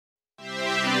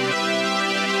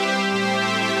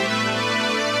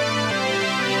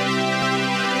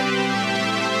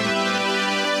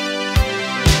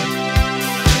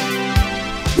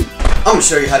me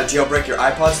show you how to jailbreak your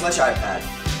iPod/iPad.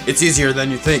 It's easier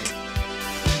than you think.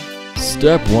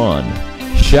 Step 1.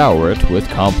 Shower it with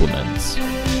compliments.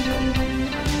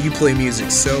 You play music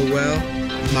so well,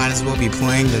 you might as well be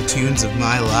playing the tunes of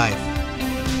my life.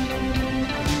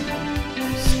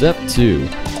 Step 2.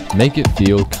 Make it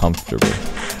feel comfortable.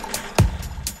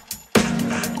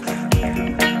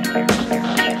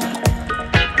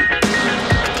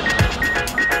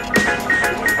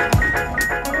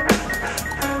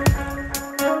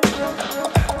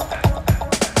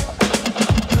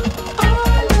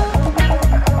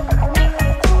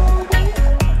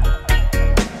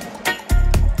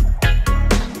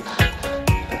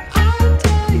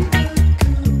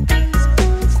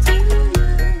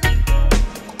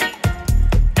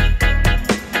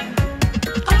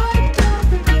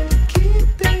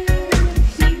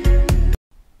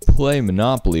 Play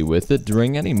Monopoly with it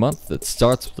during any month that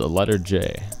starts with the letter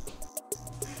J.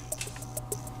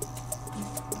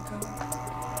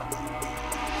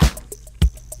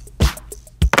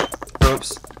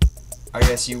 Oops. I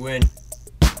guess you win.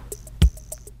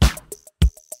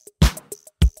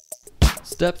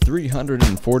 Step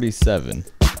 347.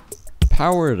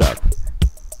 Power it up.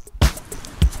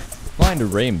 Find a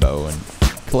rainbow and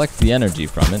collect the energy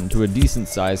from it into a decent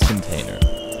sized container.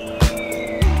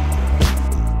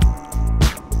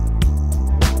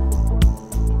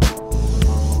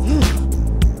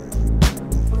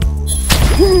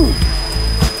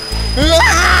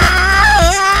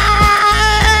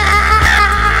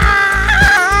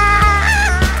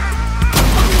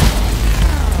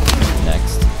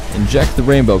 Next, inject the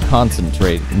rainbow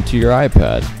concentrate into your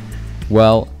iPad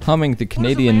while humming the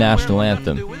Canadian national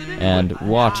anthem and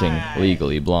watching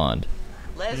Legally Blonde.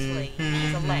 Leslie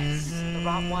is a Les, the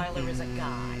Rottweiler is a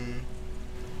guy,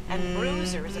 and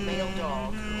Bruiser is a male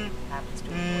dog who happens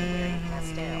to enjoy wearing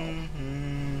pastel.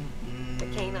 The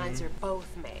canines are both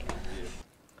male.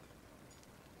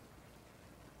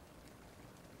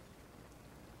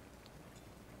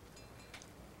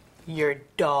 Your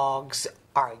dogs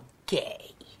are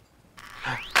gay.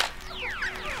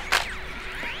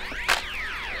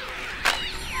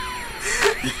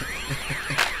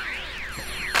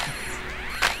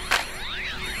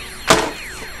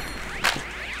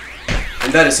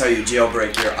 And that is how you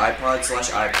jailbreak your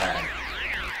iPod/iPad.